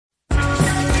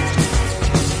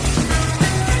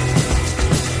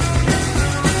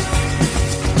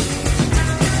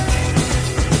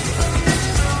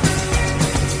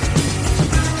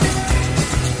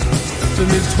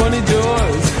funny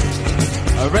joys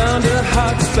around her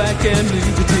heart's black and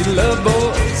blue petite love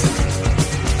boys.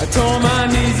 I tore my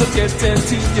knees up getting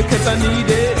to you 'cause I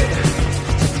needed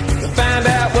to find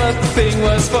out what the thing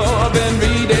was for. I've been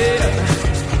reading,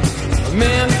 but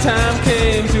man, the time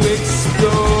came to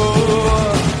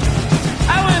explore.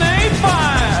 I went ape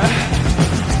fire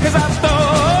 'cause I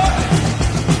thought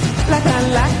like I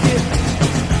liked it.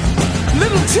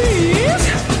 Little tease,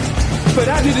 but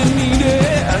I didn't need it.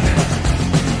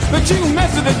 But you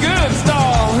mess with the goods,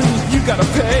 doll, you gotta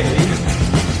pay.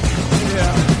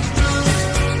 Yeah.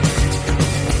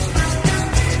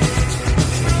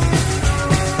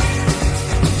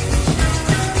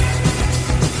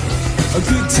 A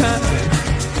good time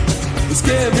is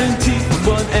guaranteed,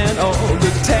 one and all.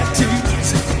 The tattoos,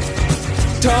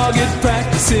 target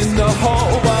practice in the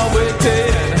hall while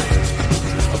waiting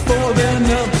for their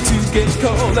number to get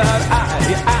called out.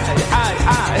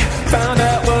 I found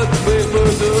out what it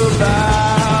was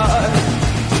about.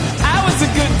 I was a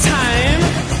good time,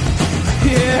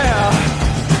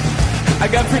 yeah, I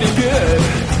got pretty good.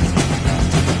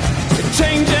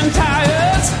 Changing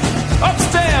tires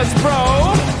upstairs, bro.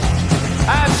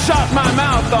 I shot my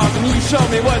mouth off and you showed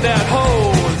me what that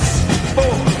hole's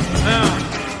for. Now,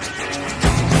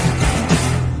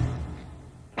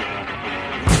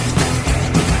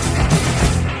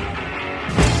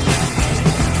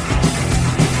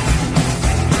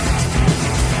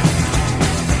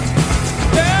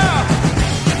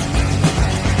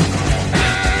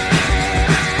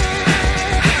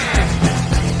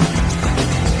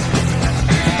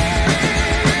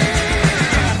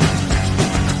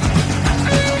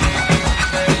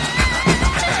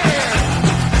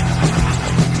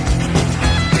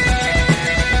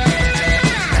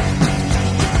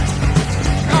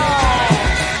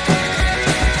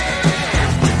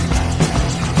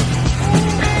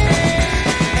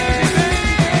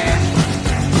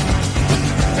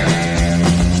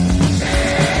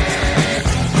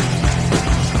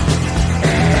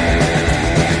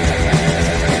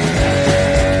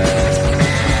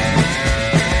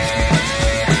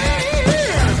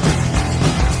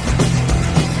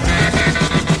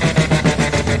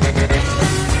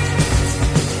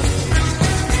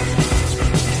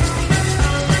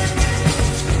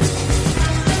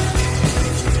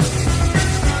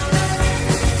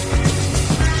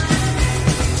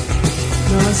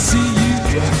 I see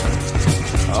you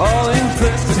all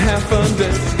impressed and half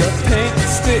undressed. Got paint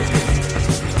and stick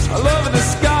all over the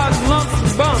scars, lumps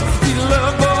and bumps. You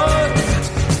love boys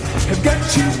have got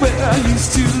you where I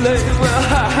used to lay. Well,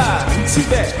 ha, too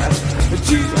bad, but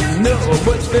you don't know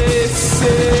what they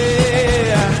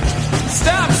say.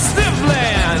 Stop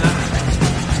sniffling,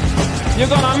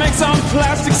 you're gonna make some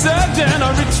plastic surgeon a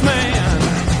rich man.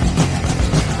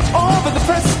 Oh, but the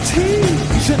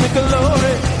prestige and the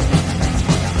glory,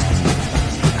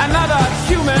 another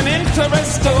human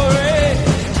interest story.